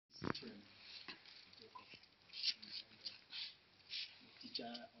Ephraim, Jacob, the teacher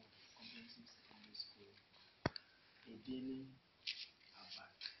of comprehensive secondary school, Ibom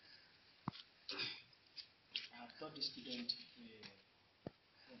Abak. I have taught the student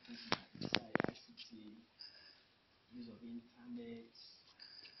what things like ICT, use of internet,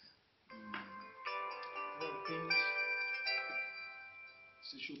 things,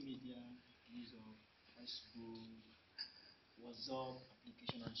 social media, use of Facebook, WhatsApp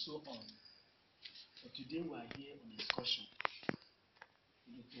application, and so on. But today we are here on excursion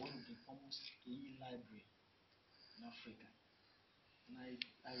in one of the foremost e-library in Africa. And I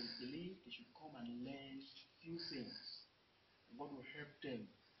believe they should come and learn few things. What will help them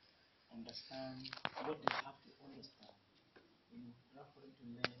understand what they have to understand. For them to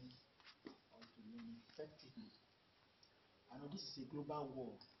learn or to learn effectively. I know this is a global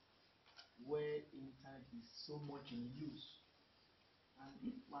war where internet is so much in use. And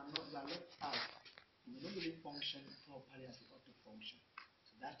if we are left out, we will not really function properly as we ought to function.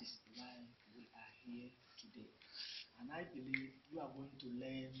 So that is why we are here today. And I believe you are going to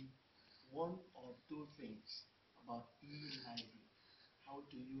learn one or two things about e-library, how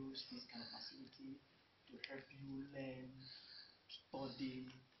to use this kind of facility to help you learn, study,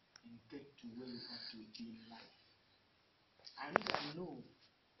 and get to where you want to be in life. And I know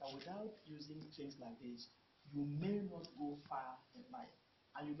that without using things like this, you may not go far in life.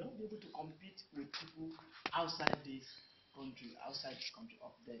 And you may not be able to compete with people outside this country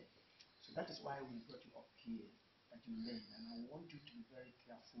up there. So that is why we brought you up here, that you learn. And I want you to be very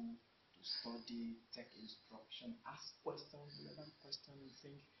careful to study, take instruction, ask questions, relevant questions you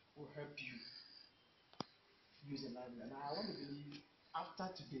think will help you use a library. And I want to believe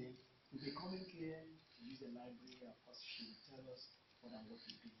after today, you'll be coming here to use a library. Of course, she will tell us what and what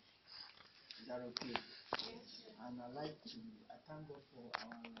to do. Is that okay? Yes. And I thank God for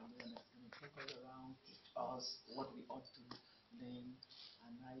our Lord that's going to take us around, teach us what we ought to learn.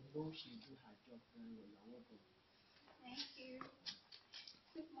 And I know she will do her job very well. You're welcome. Thank you.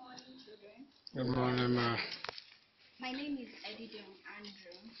 Good morning, children. Good morning, ma. My name is Ibom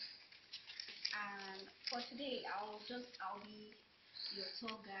Andrew. And for today, I'll be your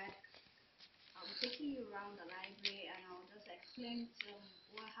tour guide. I'll be taking you around the library and I'll just explain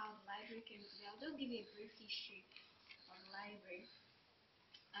how the library came to be. I'll just give you a brief history of the library.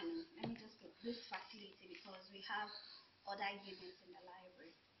 And let me just get this facility because we have other units in the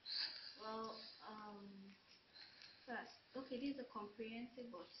library. Well, first, okay, this is a comprehensive,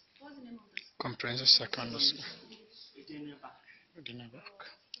 but what's the name of this? Comprehensive secondary school.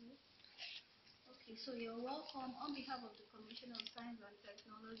 Okay, so you're welcome on behalf of the Commission of Science and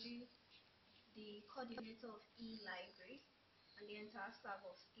Technology, the coordinator of e-library, and the entire staff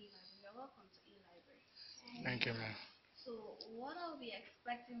of e-library. You're welcome to e-library. Thank you, ma'am. So what I'll be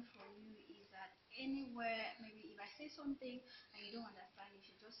expecting from you is that anywhere, maybe if I say something and you don't understand, you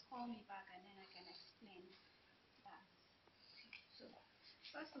should just call me back and then I can explain that. So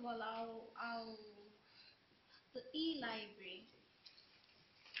first of all, the e-library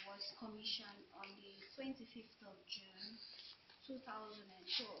was commissioned on the 25th of June 2012.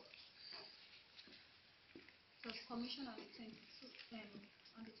 It was commissioned on the 25th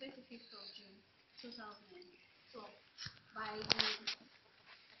of June 2012 by the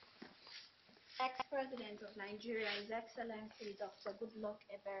ex-president of Nigeria, His Excellency Dr. Goodluck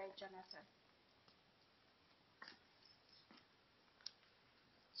Ebere Jonathan.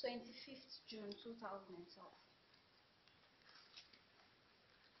 25th June 2012.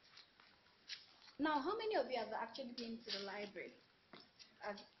 Now, how many of you have actually been to the library?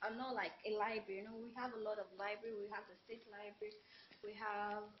 I'm not like a library, we have a lot of library. We have the state library, we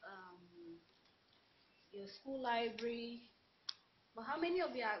have your school library. But how many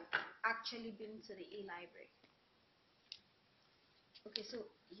of you have actually been to the e-library? Okay, so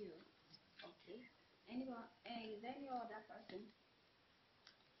you. Okay. Anyone? Is there any other person?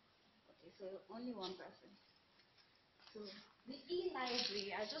 Okay, so only one person. So the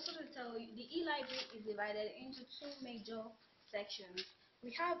e-library, I just want to tell you, the e-library is divided into two major sections.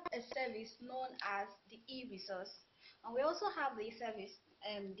 We have a service known as the e-resource, and we also have the service,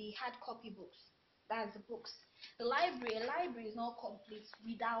 the hard copy books. That's the books. A library is not complete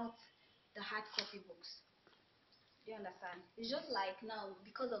without the hard copy books. Do you understand? It's just like now,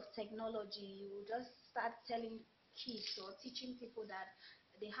 because of technology, you just start telling kids or teaching people that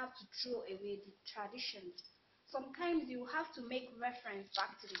they have to throw away the traditions. Sometimes you have to make reference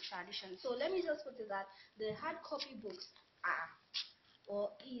back to the tradition. So let me just put it that the hard copy books are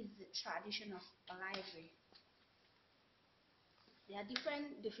or is the tradition of a library. There are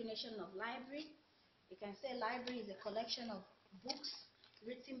different definitions of library. You can say library is a collection of books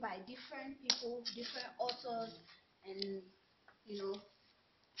written by different people, different authors, and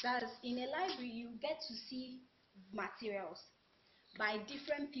that's in a library you get to see materials by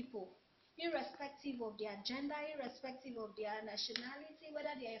different people, irrespective of their gender, irrespective of their nationality,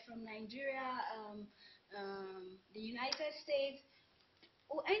 whether they are from Nigeria, the United States,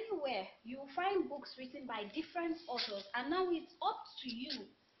 or anywhere. You'll find books written by different authors, and now it's up to you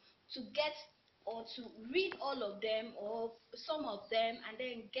to get or to read all of them or some of them, and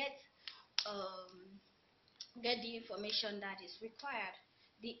then get the information that is required.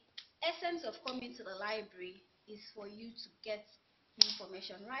 The essence of coming to the library is for you to get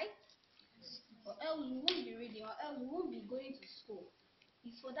information, right? Or else we won't be reading, or else we won't be going to school.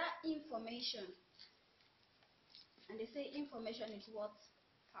 It's for that information. And they say information is what?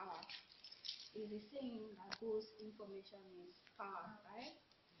 Power. Is the saying that goes information is power, right?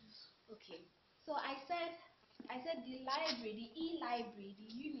 Okay. So I said the library, the e-library,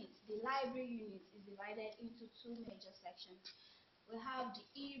 the library unit is divided into two major sections. We have the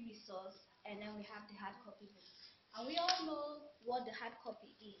e-resource, and then we have the hard copy books. And we all know what the hard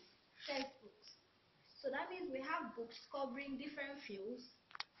copy is, textbooks. So that means we have books covering different fields.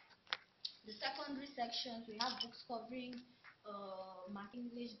 The secondary sections, we have books covering math,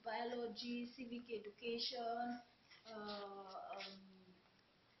 English, biology, civic education,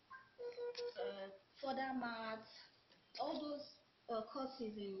 further math, all those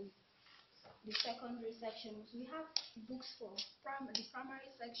courses in the secondary sections. We have books for the primary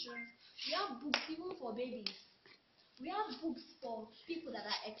sections. We have books even for babies. We have books for people that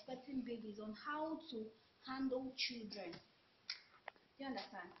are expecting babies on how to handle children. Do you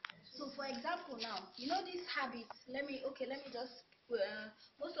understand? So for example now, you know these habits, let me just,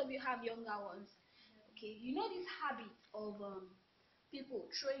 most of you have younger ones. Okay, you know this habit of people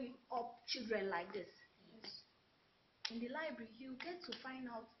throwing up children like this. In the library, you get to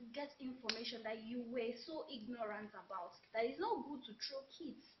get information that you were so ignorant about. That it's not good to throw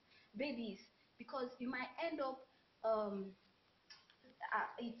kids, babies, because you might end up,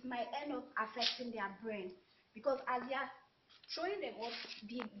 it might end up affecting their brain. Because as they are throwing them up,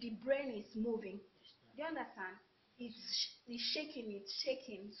 the brain is moving. Do you understand? It's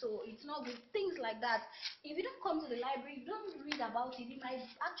shaking, so it's not good. Things like that. If you don't come to the library, you don't read about it, it might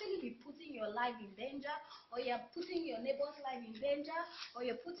actually be putting your life in danger, or you're putting your neighbor's life in danger, or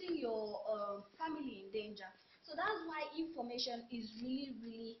you're putting your family in danger. So that's why information is really,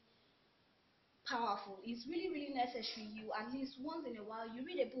 really powerful. It's really, really necessary. You, at least once in a while, you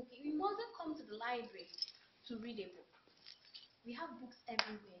read a book. You mustn't come to the library to read a book. We have books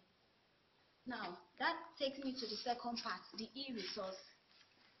everywhere. Now, that takes me to the second part, the e-resource.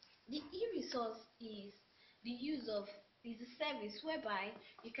 The e-resource is is a service whereby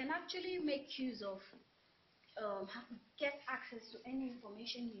you can actually make use of, get access to any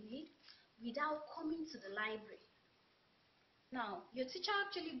information you need without coming to the library. Now, your teacher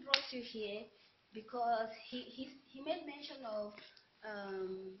actually brought you here because he made mention of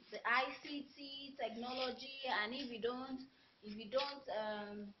the ICT technology, and if you don't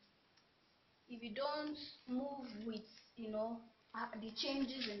move with the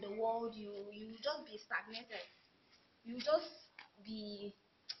changes in the world, you just be stagnated. Be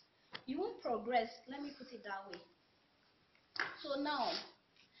you won't progress. Let me put it that way. So now,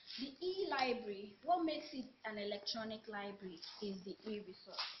 the e-library, what makes it an electronic library is the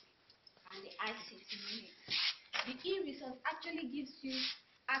e-resource and the ICT unit. The e-resource actually gives you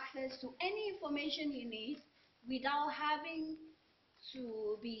access to any information you need without having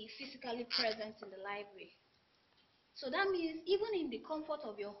to be physically present in the library. So that means even in the comfort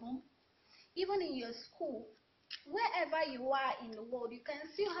of your home, even in your school, wherever you are in the world, you can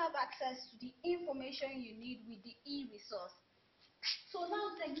still have access to the information you need with the e-resource. So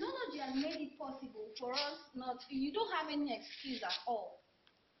now technology has made it possible for us you don't have any excuse at all.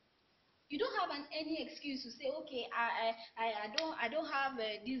 You don't have any excuse to say, okay, I don't have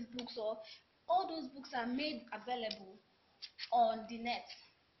these books, or all those books are made available on the net,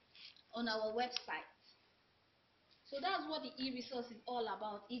 on our website. So that's what the e-resource is all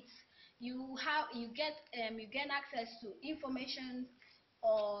about. It's you gain access to information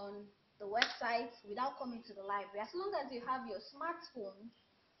on the website without coming to the library. As long as you have your smartphone,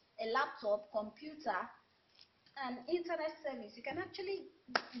 a laptop, computer, and internet service, you can actually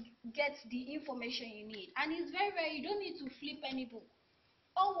get the information you need. And it's very, you don't need to flip any book.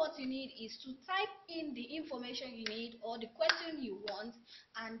 All what you need is to type in the information you need or the question you want,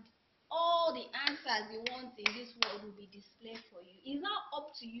 and all the answers you want in this world will be displayed for you. It's now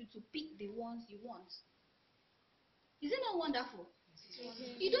up to you to pick the ones you want. Is it not wonderful?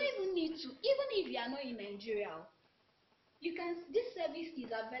 You don't even need to, even if you are not in Nigeria, This service is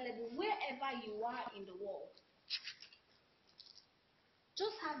available wherever you are in the world.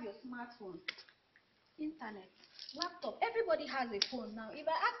 Just have your smartphone, internet, laptop. Everybody has a phone now. If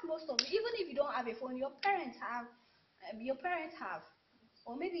I ask most of you, even if you don't have a phone, your parents have,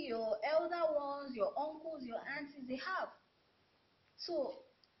 or maybe your elder ones, your uncles, your aunties, they have. So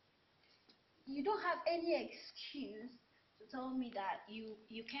you don't have any excuse to tell me that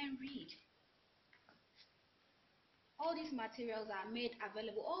you can't read. All these materials are made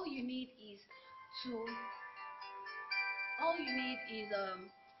available. All you need is to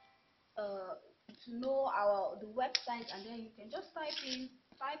know the website, and then you can just type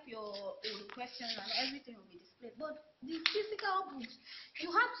your questions, and everything will be displayed. But the physical books,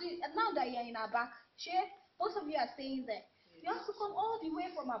 you have to, and now that you're in Abak, most of you are staying there, you have to come all the way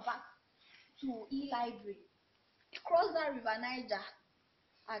from Abak to E Library, cross that river Niger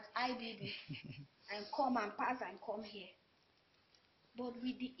at IBB, and come and pass and come here. But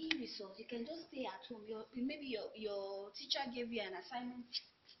with the e-resource, you can just stay at home. Maybe your teacher gave you an assignment.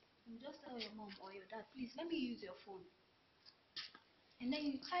 You just tell your mom or your dad, please let me use your phone. And then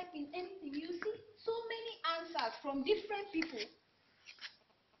you type in anything. You see so many answers from different people.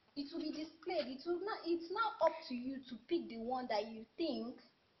 It will be displayed. It's now up to you to pick the one that you think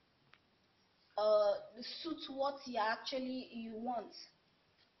suits what you want.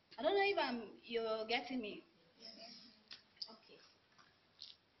 I don't know if you're getting me. Okay.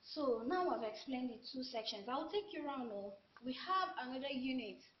 So now I've explained the two sections. I'll take you around. We have another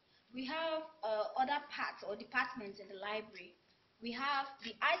unit. We have other parts or departments in the library. We have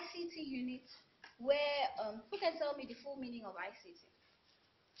the ICT unit, where who can tell me the full meaning of ICT?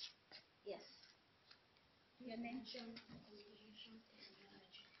 Yes. Your name?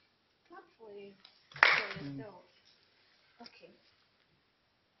 Not for yourself. Okay.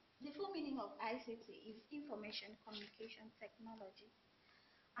 The full meaning of ICT is information communication technology.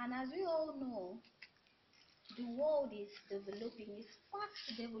 And as we all know, the world is developing, it's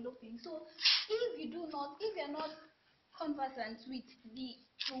fast developing. So if you're not conversant with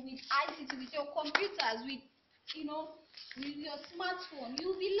ICT, with your computers, with your smartphone,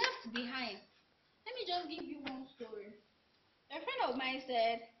 you'll be left behind. Let me just give you one story. A friend of mine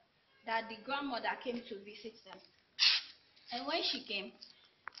said that the grandmother came to visit them, and when she came,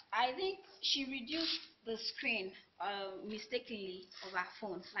 I think she reduced the screen mistakenly of her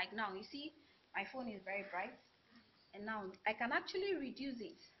phone. Like now, you see, my phone is very bright, and now I can actually reduce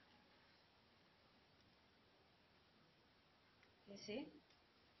it. You see,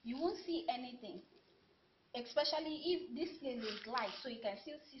 you won't see anything, especially if this place is light, so you can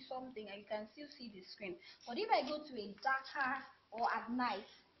still see something and you can still see the screen. But if I go to a darker or at night,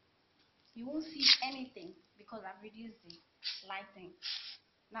 you won't see anything because I've reduced the lighting.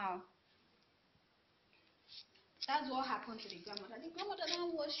 Now, that's what happened to the grandmother. The grandmother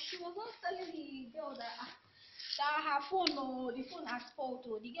she was not telling the girl that her phone, the phone has fault.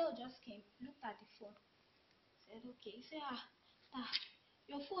 The girl just came, looked at the phone, said, okay. Say,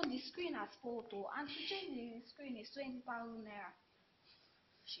 your phone, the screen has fault, and to change the screen is 20,000 naira.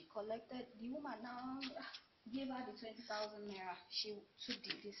 She collected, the woman now gave her the 20,000 naira. She took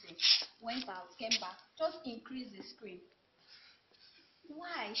this thing, went out, came back, just increased the screen.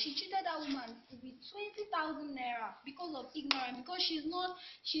 Why? She treated that woman with 20,000 naira because of ignorance, because she's not,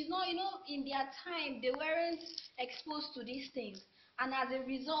 in their time, they weren't exposed to these things. And as a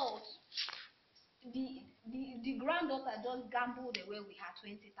result, the granddaughter just gambled away with her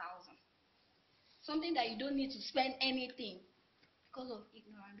 20,000. Something that you don't need to spend anything because of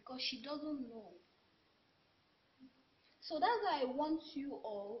ignorance, because she doesn't know. So that's why I want you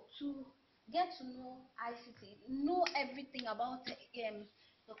all to get to know ICT, know everything about the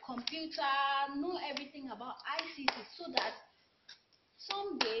computer, know everything about ICT, so that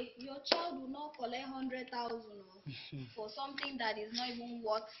someday your child will not collect 100,000 for something that is not even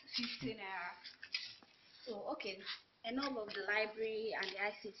worth 15 naira. So okay, enough of the library and the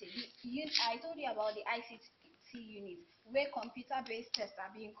ICT. I told you about the ICT unit, where computer-based tests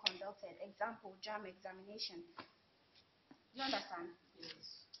are being conducted. Example, JAM examination. Do you understand?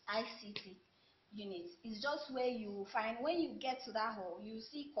 Yes. ICT unit is just where you find, when you get to that hall, you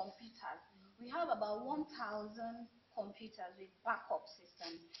see computers. We have about 1,000 computers with backup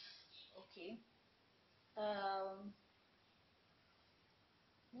systems. Okay.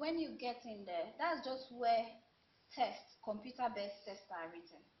 When you get in there, that's just where computer-based tests are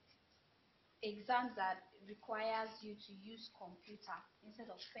written. Exams that requires you to use computer instead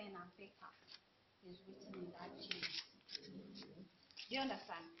of pen and paper is written in that unit. Do you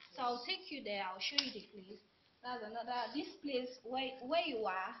understand? So I'll take you there. I'll show you the place. That's another. This place where you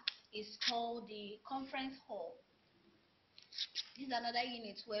are is called the conference hall. This is another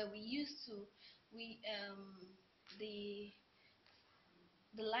unit where the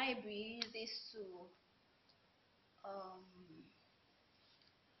library uses to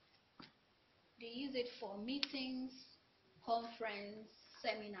they use it for meetings, conference,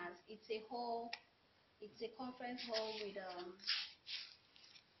 seminars. It's a conference hall with a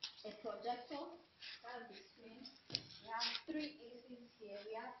projector. That's the screen. We have 3 ACs here.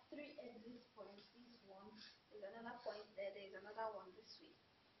 We have 3 exit points. This one, there's another point there. There's another one this way.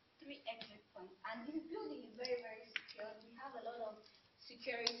 3 exit points. And this building is very, very secure. We have a lot of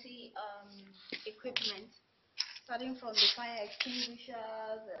security equipment, starting from the fire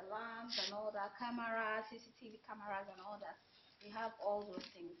extinguishers, the lamps, and all that, cameras, CCTV cameras, and all that. We have all those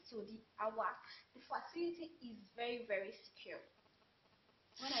things. So the facility is very, very secure.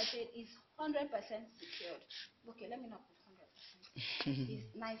 When I say it's 100% secured, okay, let me not put 100%. It's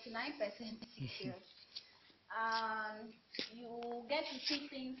 99% secured. You get to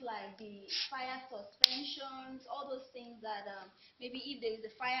see things like the fire suspensions, all those things that maybe if there is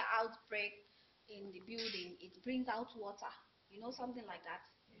a fire outbreak in the building, it brings out water. You know, something like that.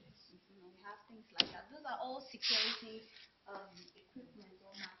 Yes. We have things like that. Those are all security equipment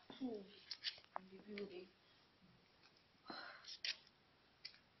or tools in the building.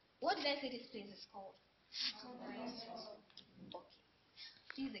 What did I say this place is called? Conference hall. Okay.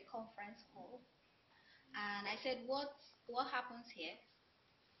 This is a conference hall. And I said, what happens here?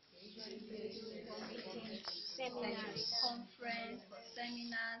 Seminars, conference, for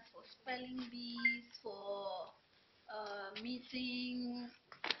seminars, for spelling bees, for meetings.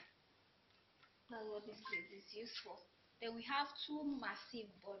 That's what this place is used for. Then we have 2 massive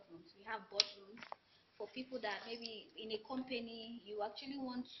boardrooms. We have boardrooms for people that maybe in a company you actually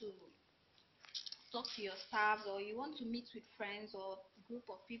want to talk to your staff, or you want to meet with friends or a group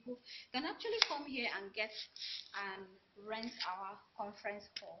of people. You can actually come here and rent our conference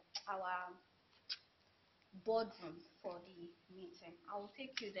hall, our boardroom for the meeting. I will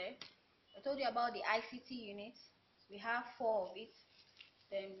take you there. I told you about the ICT units. We have 4 of it.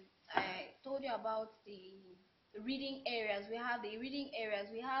 Then I told you about the reading areas. We have the reading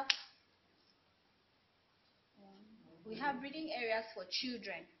areas. We have reading areas for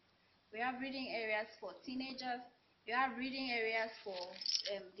children. We have reading areas for teenagers. We have reading areas for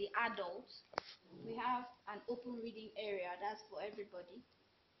the adults. We have an open reading area. That's for everybody.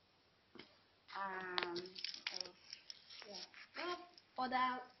 Yeah. We have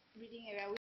other reading areas.